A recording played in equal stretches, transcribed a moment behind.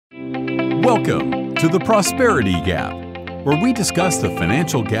Welcome to the Prosperity Gap, where we discuss the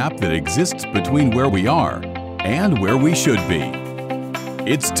financial gap that exists between where we are and where we should be.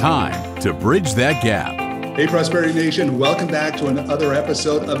 It's time to bridge that gap. Hey, Prosperity Nation, welcome back to another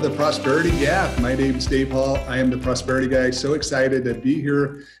episode of the Prosperity Gap. My name is Dave Hall. I am the Prosperity Guy. So excited to be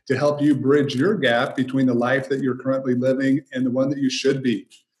here to help you bridge your gap between the life that you're currently living and the one that you should be.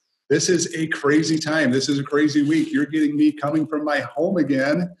 This is a crazy time. This is a crazy week. You're getting me coming from my home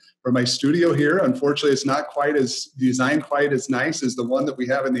again, from my studio here. Unfortunately, it's not quite as designed, quite as nice as the one that we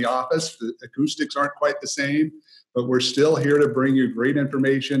have in the office. The acoustics aren't quite the same, but we're still here to bring you great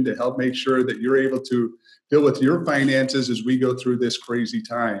information to help make sure that you're able to deal with your finances as we go through this crazy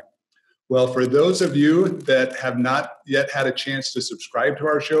time. Well, for those of you that have not yet had a chance to subscribe to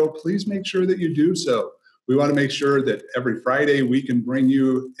our show, please make sure that you do so. We want to make sure that every Friday we can bring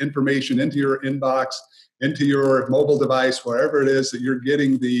you information into your inbox, into your mobile device, wherever it is that you're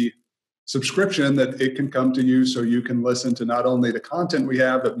getting the subscription, that it can come to you so you can listen to not only the content we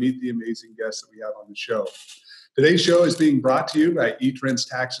have, but meet the amazing guests that we have on the show. Today's show is being brought to you by eTrends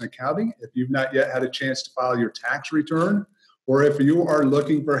Tax and Accounting. If you've not yet had a chance to file your tax return, or if you are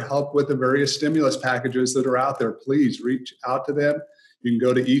looking for help with the various stimulus packages that are out there, please reach out to them. You can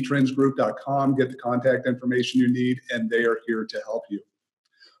go to etrendsgroup.com, get the contact information you need, and they are here to help you.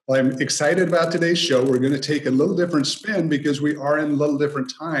 Well, I'm excited about today's show. We're going to take a little different spin because we are in a little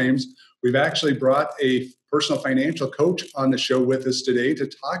different times. We've actually brought a personal financial coach on the show with us today to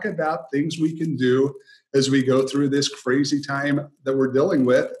talk about things we can do as we go through this crazy time that we're dealing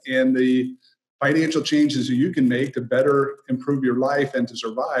with and the financial changes that you can make to better improve your life and to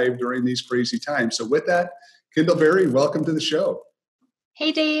survive during these crazy times. So with that, Kendall Berry, welcome to the show.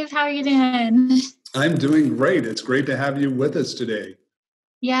 Hey, Dave. How are you doing? I'm doing great. It's great to have you with us today.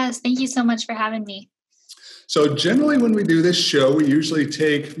 Yes. Thank you so much for having me. So generally when we do this show, we usually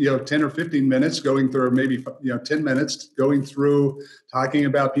take, 10 or 15 minutes going through, or maybe, 10 minutes going through talking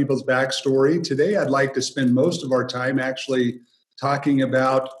about people's backstory. Today, I'd like to spend most of our time actually talking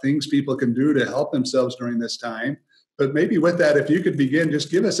about things people can do to help themselves during this time. But maybe with that, if you could begin,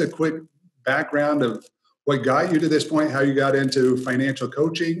 just give us a quick background of what got you to this point, how you got into financial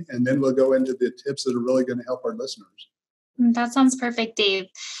coaching, and then we'll go into the tips that are really going to help our listeners. That sounds perfect, Dave.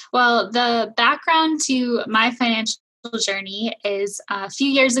 Well, the background to my financial journey is a few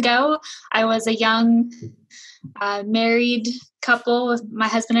years ago, I was a young married couple. My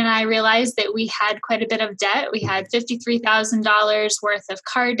husband and I realized that we had quite a bit of debt. We had $53,000 worth of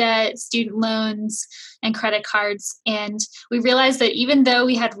car debt, student loans, and credit cards. And we realized that even though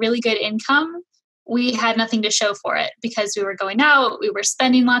we had really good income, we had nothing to show for it because we were going out, we were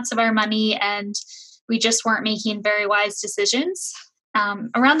spending lots of our money, and we just weren't making very wise decisions.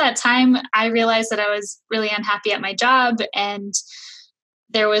 Around that time, I realized that I was really unhappy at my job, and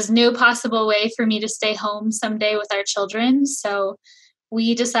there was no possible way for me to stay home someday with our children. So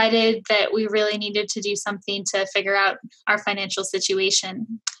we decided that we really needed to do something to figure out our financial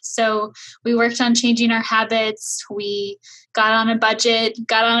situation. So we worked on changing our habits. We got on a budget,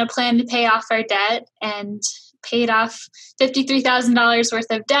 got on a plan to pay off our debt, and paid off $53,000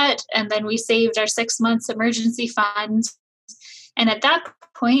 worth of debt. And then we saved our 6 months emergency fund. And at that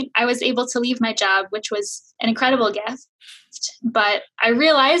point, I was able to leave my job, which was an incredible gift. But I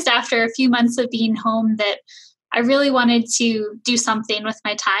realized after a few months of being home that I really wanted to do something with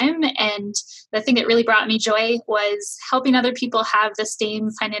my time. And the thing that really brought me joy was helping other people have the same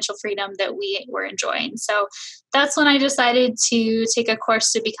financial freedom that we were enjoying. So that's when I decided to take a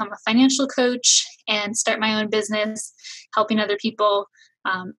course to become a financial coach and start my own business, helping other people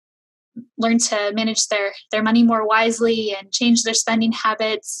learn to manage their money more wisely and change their spending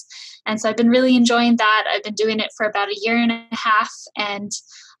habits. And so I've been really enjoying that. I've been doing it for about a year and a half. And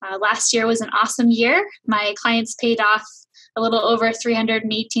last year was an awesome year. My clients paid off a little over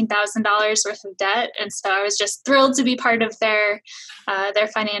 $318,000 worth of debt. And so I was just thrilled to be part of their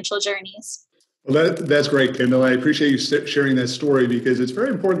financial journeys. Well, that's great, Kendall. I appreciate you sharing that story because it's very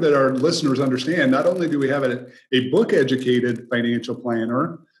important that our listeners understand not only do we have a book-educated financial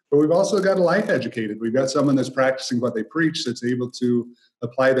planner, but we've also got a life-educated. We've got someone that's practicing what they preach, that's able to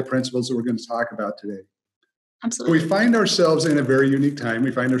apply the principles that we're going to talk about today. Absolutely. We find ourselves in a very unique time.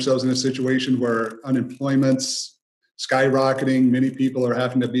 We find ourselves in a situation where unemployment's skyrocketing. Many people are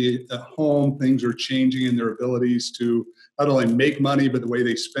having to be at home. Things are changing in their abilities to not only make money, but the way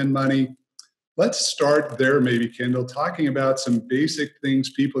they spend money. Let's start there, maybe, Kendall, talking about some basic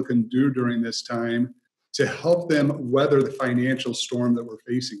things people can do during this time to help them weather the financial storm that we're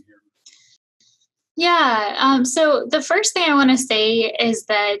facing here. Yeah. So the first thing I want to say is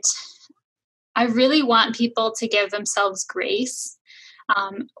that I really want people to give themselves grace.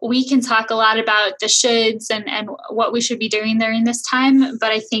 We can talk a lot about the shoulds and what we should be doing during this time,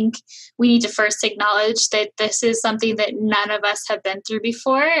 but I think we need to first acknowledge that this is something that none of us have been through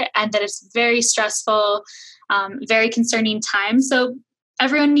before, and that it's very stressful, very concerning time. So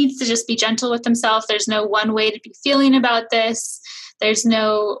everyone needs to just be gentle with themselves. There's no one way to be feeling about this. There's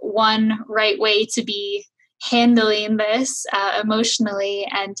no one right way to be handling this emotionally.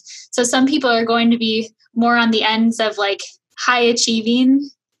 And so some people are going to be more on the ends of like high achieving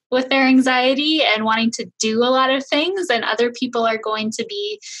with their anxiety and wanting to do a lot of things. And other people are going to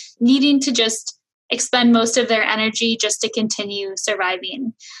be needing to just expend most of their energy just to continue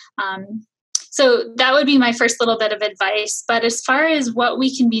surviving. So that would be my first little bit of advice. But as far as what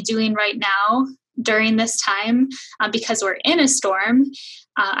we can be doing right now during this time, because we're in a storm,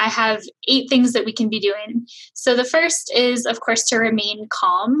 I have 8 things that we can be doing. So the first is, of course, to remain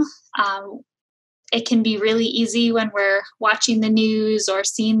calm. It can be really easy when we're watching the news or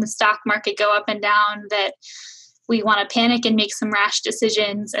seeing the stock market go up and down that we want to panic and make some rash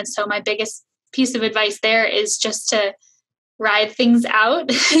decisions. And so my biggest piece of advice there is just to ride things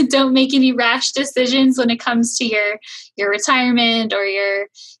out. Don't make any rash decisions when it comes to your retirement or your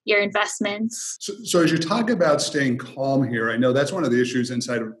investments. So as you talk about staying calm here, I know that's one of the issues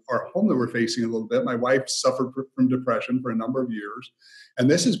inside of our home that we're facing a little bit. My wife suffered from depression for a number of years, and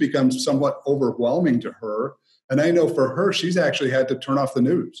this has become somewhat overwhelming to her. And I know for her, she's actually had to turn off the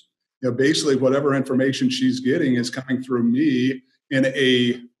news. Basically whatever information she's getting is coming through me in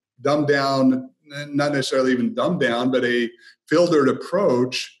a dumbed down, not necessarily even dumbed down, but a filtered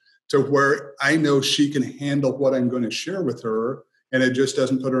approach to where I know she can handle what I'm going to share with her, and it just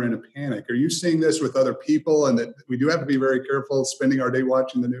doesn't put her in a panic. Are you seeing this with other people, and that we do have to be very careful spending our day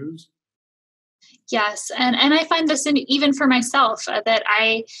watching the news? Yes. And I find this even for myself, that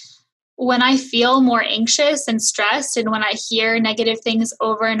when I feel more anxious and stressed, and when I hear negative things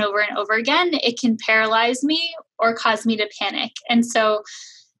over and over and over again, it can paralyze me or cause me to panic. And so,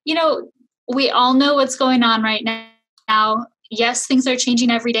 we all know what's going on right now. Yes, things are changing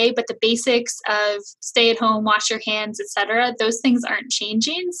every day, but the basics of stay at home, wash your hands, etc., those things aren't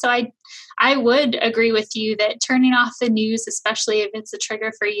changing. So I would agree with you that turning off the news, especially if it's a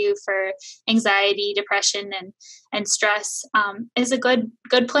trigger for you for anxiety, depression, and stress, is a good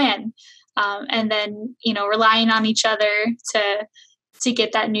plan. And then, relying on each other to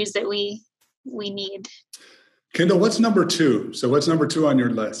get that news that we need. Kendall, what's number 2? So what's number 2 on your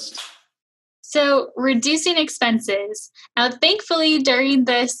list? So reducing expenses. Now, thankfully, during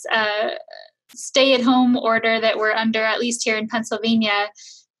this stay-at-home order that we're under, at least here in Pennsylvania,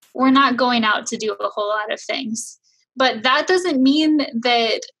 we're not going out to do a whole lot of things. But that doesn't mean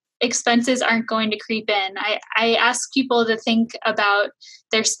that expenses aren't going to creep in. I ask people to think about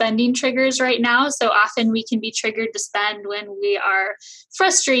their spending triggers right now. So often we can be triggered to spend when we are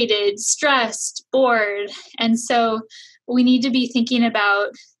frustrated, stressed, bored. And so we need to be thinking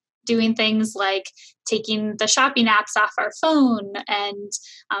about doing things like taking the shopping apps off our phone and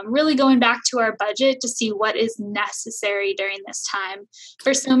really going back to our budget to see what is necessary during this time.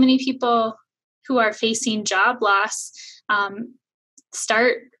 For so many people who are facing job loss,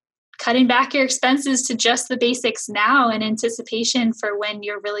 start cutting back your expenses to just the basics now in anticipation for when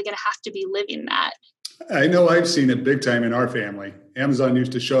you're really going to have to be living that. I know I've seen it big time in our family. Amazon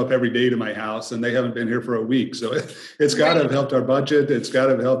used to show up every day to my house, and they haven't been here for a week. So it's got to have helped our budget. It's got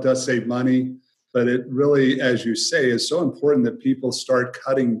to have helped us save money. But it really, as you say, is so important that people start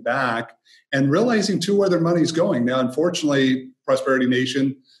cutting back and realizing, too, where their money's going. Now, unfortunately, Prosperity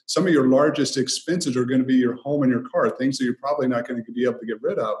Nation, some of your largest expenses are going to be your home and your car, things that you're probably not going to be able to get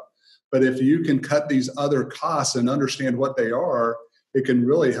rid of. But if you can cut these other costs and understand what they are, it can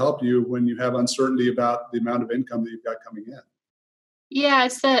really help you when you have uncertainty about the amount of income that you've got coming in. Yeah,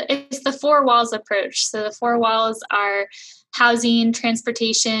 it's the 4 walls approach. So the 4 walls are housing,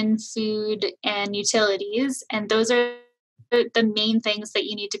 transportation, food, and utilities. And those are the main things that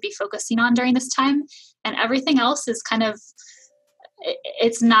you need to be focusing on during this time. And everything else is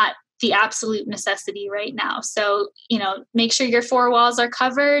it's not the absolute necessity right now. So, make sure your 4 walls are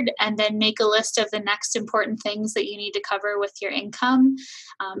covered, and then make a list of the next important things that you need to cover with your income,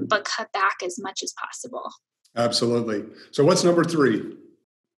 but cut back as much as possible. Absolutely. So what's number 3?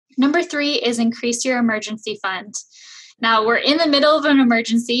 Number 3 is increase your emergency fund. Now, we're in the middle of an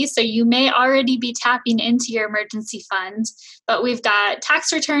emergency, so you may already be tapping into your emergency fund, but we've got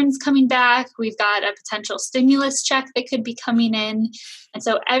tax returns coming back. We've got a potential stimulus check that could be coming in. And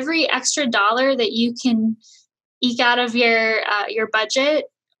so every extra dollar that you can eke out of your budget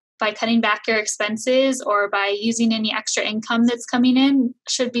by cutting back your expenses or by using any extra income that's coming in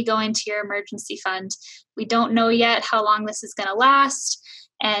should be going to your emergency fund. We don't know yet how long this is going to last.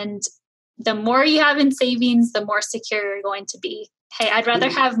 And the more you have in savings, the more secure you're going to be. Hey, I'd rather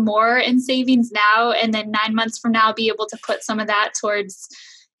have more in savings now and then 9 months from now be able to put some of that towards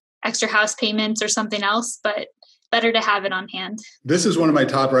extra house payments or something else, but better to have it on hand. This is one of my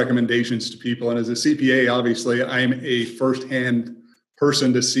top recommendations to people. And as a CPA, obviously, I'm a firsthand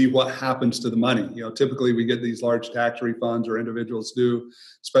person to see what happens to the money. Typically we get these large tax refunds, or individuals do,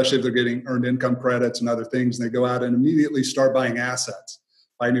 especially if they're getting earned income credits and other things, and they go out and immediately start buying assets.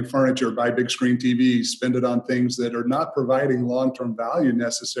 Buy new furniture, buy big screen TVs, spend it on things that are not providing long-term value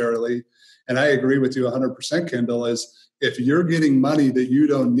necessarily. And I agree with you 100%, Kendall, is if you're getting money that you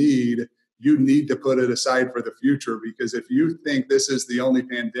don't need, you need to put it aside for the future. Because if you think this is the only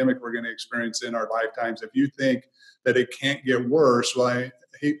pandemic we're going to experience in our lifetimes, if you think that it can't get worse,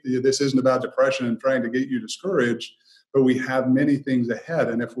 this isn't about depression and trying to get you discouraged, but we have many things ahead.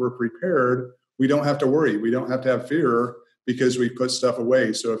 And if we're prepared, we don't have to worry. We don't have to have fear, because we put stuff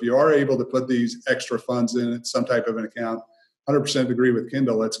away. So if you are able to put these extra funds in some type of an account, 100% agree with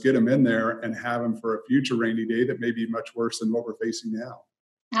Kendall. Let's get them in there and have them for a future rainy day that may be much worse than what we're facing now.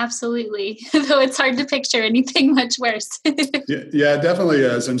 Absolutely. Though it's hard to picture anything much worse. Yeah, it definitely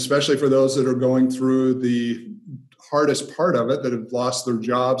is. And especially for those that are going through the hardest part of it, that have lost their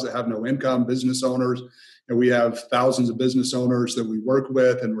jobs, that have no income, business owners. And we have thousands of business owners that we work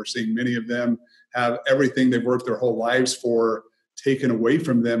with, and we're seeing many of them have everything they've worked their whole lives for taken away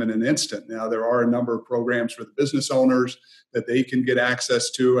from them in an instant. Now, there are a number of programs for the business owners that they can get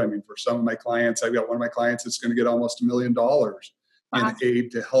access to. I mean, for some of my clients, I've got one of my clients that's going to get almost $1 million in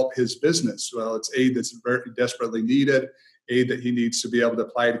aid to help his business. Well, it's aid that's very desperately needed, aid that he needs to be able to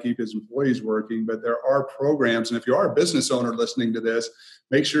apply to keep his employees working. But there are programs, and if you are a business owner listening to this,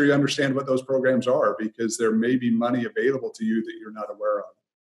 make sure you understand what those programs are, because there may be money available to you that you're not aware of.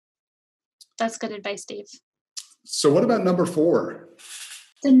 That's good advice, Dave. So what about number 4?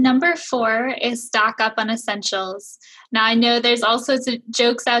 The number 4 is stock up on essentials. Now, I know there's all sorts of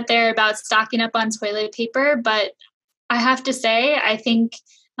jokes out there about stocking up on toilet paper, but I have to say, I think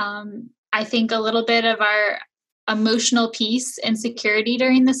a little bit of our emotional peace and security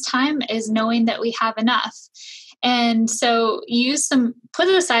during this time is knowing that we have enough. And so put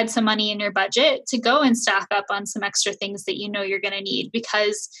aside some money in your budget to go and stock up on some extra things that you know you're going to need,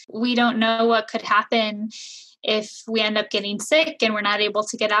 because we don't know what could happen if we end up getting sick and we're not able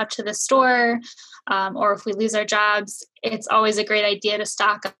to get out to the store, or if we lose our jobs. It's always a great idea to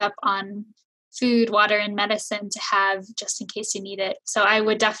stock up on food, water, and medicine to have just in case you need it. So I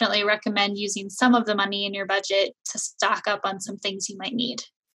would definitely recommend using some of the money in your budget to stock up on some things you might need.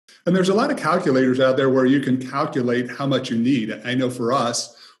 And there's a lot of calculators out there where you can calculate how much you need. I know for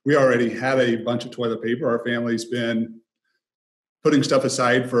us, we already had a bunch of toilet paper. Our family's been putting stuff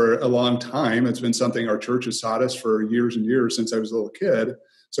aside for a long time. It's been something our church has taught us for years and years since I was a little kid.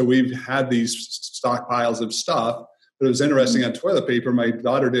 So we've had these stockpiles of stuff. But it was interesting on toilet paper. My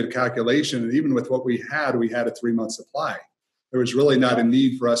daughter did a calculation, and even with what we had a 3-month supply. There was really not a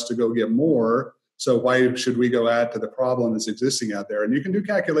need for us to go get more. So why should we go add to the problem that's existing out there? And you can do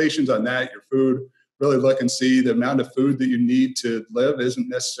calculations on that, your food, really look and see the amount of food that you need to live isn't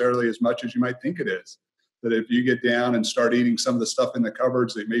necessarily as much as you might think it is. That if you get down and start eating some of the stuff in the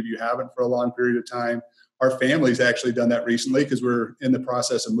cupboards that maybe you haven't for a long period of time. Our family's actually done that recently, because we're in the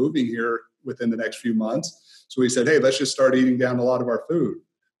process of moving here within the next few months. So we said, hey, let's just start eating down a lot of our food.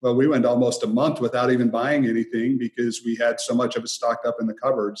 Well, we went almost a month without even buying anything, because we had so much of it stocked up in the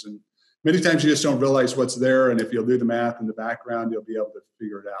cupboards. And many times you just don't realize what's there. And if you'll do the math in the background, you'll be able to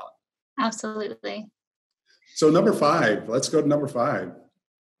figure it out. Absolutely. So number 5, let's go to number 5.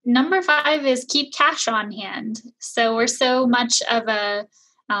 Number 5 is keep cash on hand. So we're so much of a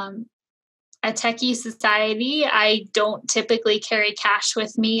techie society. I don't typically carry cash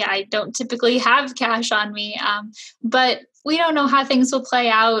with me. I don't typically have cash on me. But we don't know how things will play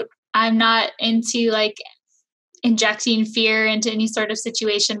out. I'm not into injecting fear into any sort of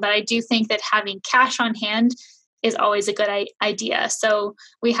situation, but I do think that having cash on hand is always a good idea. So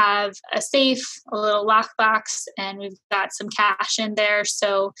we have a safe, a little lockbox, and we've got some cash in there.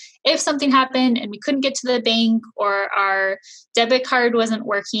 So if something happened and we couldn't get to the bank, or our debit card wasn't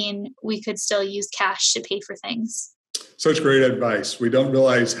working, we could still use cash to pay for things. Such great advice. We don't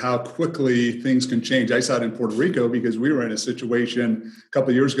realize how quickly things can change. I saw it in Puerto Rico, because we were in a situation a couple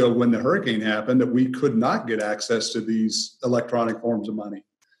of years ago when the hurricane happened that we could not get access to these electronic forms of money.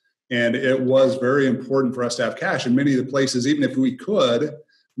 And it was very important for us to have cash. And many of the places, even if we could,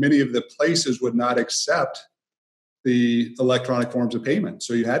 many of the places would not accept the electronic forms of payment.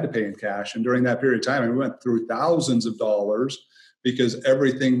 So you had to pay in cash. And during that period of time, we went through thousands of dollars, because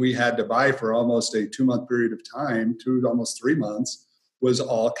everything we had to buy for almost a 2-month period of time, 2 to almost 3 months, was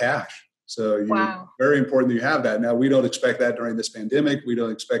all cash. So Wow. very important that you have that. Now, we don't expect that during this pandemic. We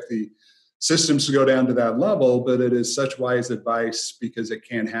don't expect the systems to go down to that level, but it is such wise advice because it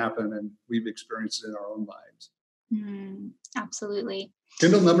can happen, and we've experienced it in our own lives. Absolutely.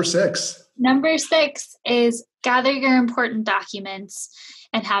 Kendall, number 6. Number 6 is gather your important documents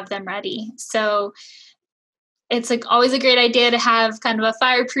and have them ready. So it's always a great idea to have kind of a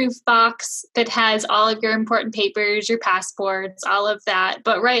fireproof box that has all of your important papers, your passports, all of that.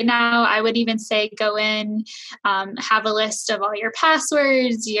 But right now, I would even say go in, have a list of all your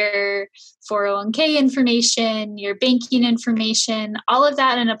passwords, your 401k information, your banking information, all of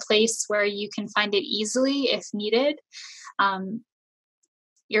that in a place where you can find it easily if needed.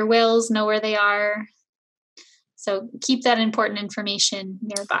 Your wills, know where they are. So keep that important information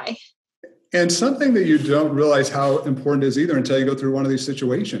nearby. And something that you don't realize how important it is either until you go through one of these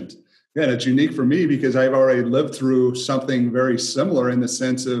situations. Again, it's unique for me because I've already lived through something very similar in the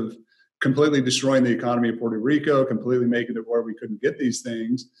sense of completely destroying the economy of Puerto Rico, completely making it where we couldn't get these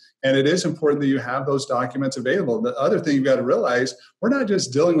things. And it is important that you have those documents available. The other thing you've got to realize, we're not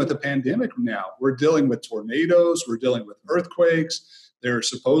just dealing with a pandemic now. We're dealing with tornadoes. We're dealing with earthquakes. There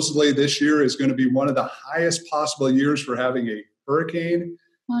supposedly this year is going to be one of the highest possible years for having a hurricane.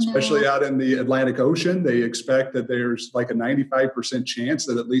 Especially out in the Atlantic Ocean. They expect that there's like a 95% chance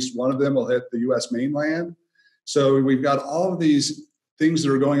that at least one of them will hit the U.S. mainland. So we've got all of these things that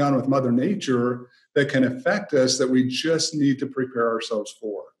are going on with Mother Nature that can affect us that we just need to prepare ourselves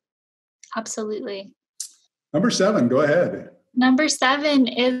for. Absolutely. Number 7, go ahead. Number 7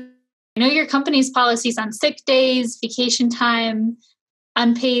 is know your company's policies on sick days, vacation time,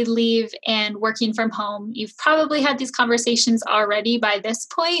 unpaid leave, and working from home. You've probably had these conversations already by this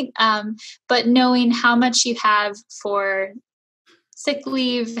point, but knowing how much you have for sick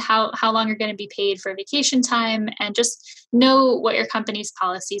leave, how long you're going to be paid for vacation time, and just know what your company's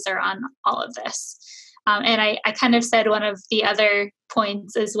policies are on all of this. And I kind of said one of the other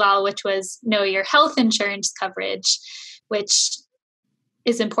points as well, which was know your health insurance coverage, which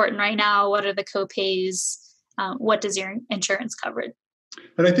is important right now. What are the copays? What does your insurance cover?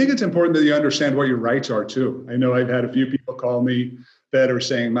 And I think it's important that you understand what your rights are too. I know I've had a few people call me that are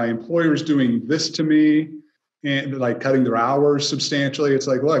saying my employer's doing this to me and like cutting their hours substantially. It's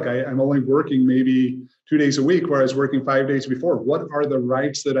like, look, I'm only working maybe 2 days a week where I was working 5 days before. What are the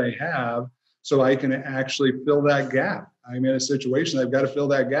rights that I have so I can actually fill that gap? I'm in a situation, I've got to fill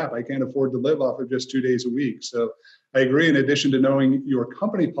that gap. I can't afford to live off of just 2 days a week. So I agree, in addition to knowing your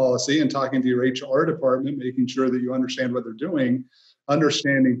company policy and talking to your HR department, making sure that you understand what they're doing,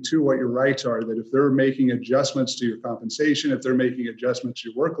 understanding too what your rights are, that if they're making adjustments to your compensation, if they're making adjustments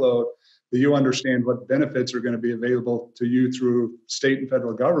to your workload, that you understand what benefits are going to be available to you through state and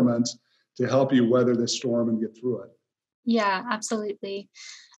federal governments to help you weather this storm and get through it. Yeah, absolutely.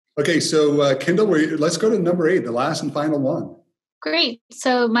 Okay, so Kendall, let's go to number 8, the last and final one. Great.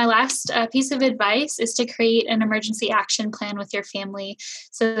 So my last piece of advice is to create an emergency action plan with your family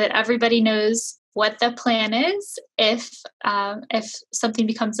so that everybody knows what the plan is if something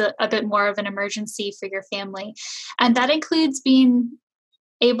becomes a bit more of an emergency for your family. And that includes being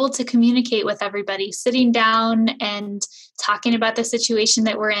able to communicate with everybody, sitting down and talking about the situation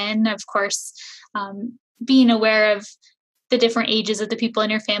that we're in. Of course, being aware of the different ages of the people in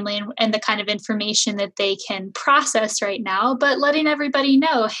your family and the kind of information that they can process right now, but letting everybody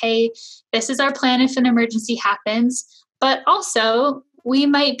know, hey, this is our plan if an emergency happens, but also we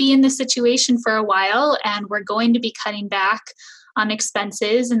might be in this situation for a while and we're going to be cutting back on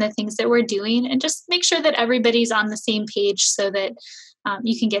expenses and the things that we're doing, and just make sure that everybody's on the same page so that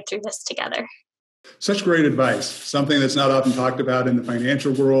you can get through this together. Such great advice, something that's not often talked about in the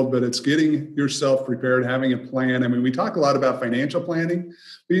financial world, but it's getting yourself prepared, having a plan. I mean, we talk a lot about financial planning,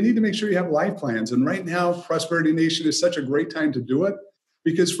 but you need to make sure you have life plans. And right now, Prosperity Nation is such a great time to do it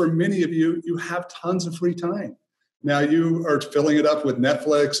because for many of you, you have tons of free time. Now you are filling it up with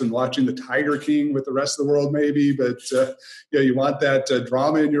Netflix and watching the Tiger King with the rest of the world maybe, but you want that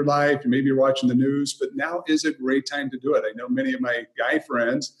drama in your life. Maybe you're watching the news, but now is a great time to do it. I know many of my guy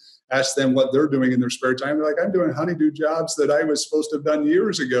friends, ask them what they're doing in their spare time. They're like, I'm doing honeydew jobs that I was supposed to have done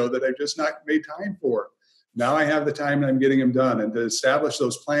years ago that I've just not made time for. Now I have the time and I'm getting them done. And to establish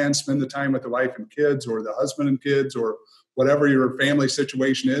those plans, spend the time with the wife and kids or the husband and kids or whatever your family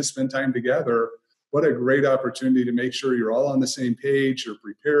situation is, spend time together. What a great opportunity to make sure you're all on the same page, you're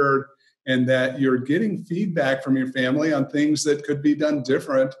prepared, and that you're getting feedback from your family on things that could be done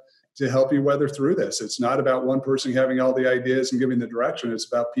different to help you weather through this. It's not about one person having all the ideas and giving the direction. It's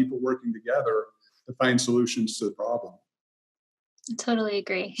about people working together to find solutions to the problem. I totally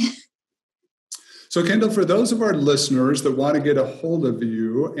agree. So, Kendall, for those of our listeners that want to get a hold of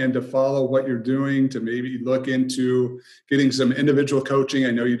you and to follow what you're doing, to maybe look into getting some individual coaching,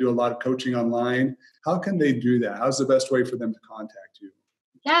 I know you do a lot of coaching online. How can they do that? How's the best way for them to contact you?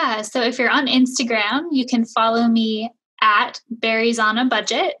 Yeah, so if you're on Instagram, you can follow me at Berries on a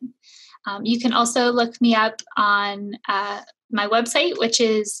Budget. You can also look me up on my website, which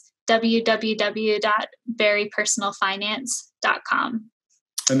is www.berrypersonalfinance.com.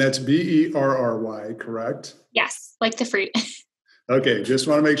 And that's Berry, correct? Yes, like the fruit. Okay, just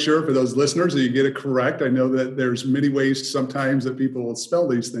want to make sure for those listeners that you get it correct. I know that there's many ways sometimes that people will spell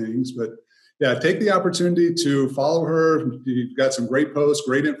these things, but yeah, take the opportunity to follow her. You've got some great posts,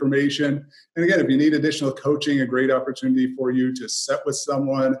 great information. And again, if you need additional coaching, a great opportunity for you to set with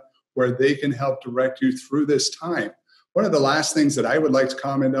someone where they can help direct you through this time. One of the last things that I would like to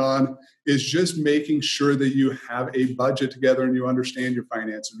comment on is just making sure that you have a budget together and you understand your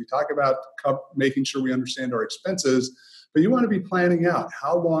finances. We talk about making sure we understand our expenses, but you want to be planning out,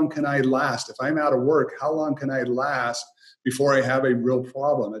 how long can I last? If I'm out of work, how long can I last before I have a real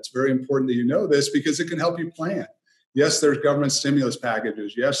problem? It's very important that you know this because it can help you plan. Yes, there's government stimulus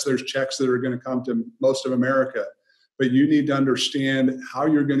packages. Yes, there's checks that are going to come to most of America, but you need to understand how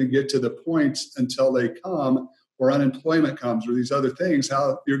you're going to get to the points until they come, or unemployment comes, or these other things,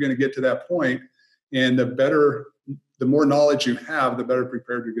 how you're going to get to that point. And the more knowledge you have, the better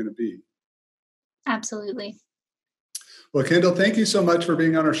prepared you're going to be. Absolutely. Well, Kendall, thank you so much for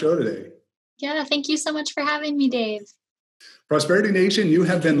being on our show today. Yeah, thank you so much for having me, Dave. Prosperity Nation, you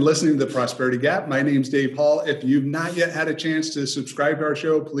have been listening to The Prosperity Gap. My name's Dave Hall. If you've not yet had a chance to subscribe to our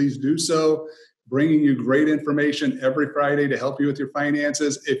show, please do so. Bringing you great information every Friday to help you with your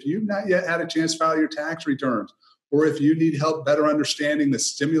finances. If you've not yet had a chance to file your tax returns, or if you need help better understanding the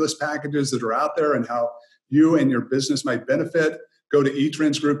stimulus packages that are out there and how you and your business might benefit, go to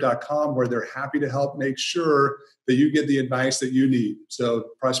etrendsgroup.com, where they're happy to help make sure that you get the advice that you need. So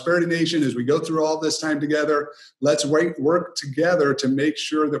Prosperity Nation, as we go through all this time together, let's work together to make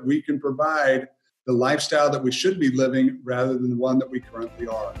sure that we can provide the lifestyle that we should be living rather than the one that we currently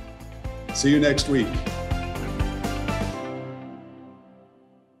are. See you next week.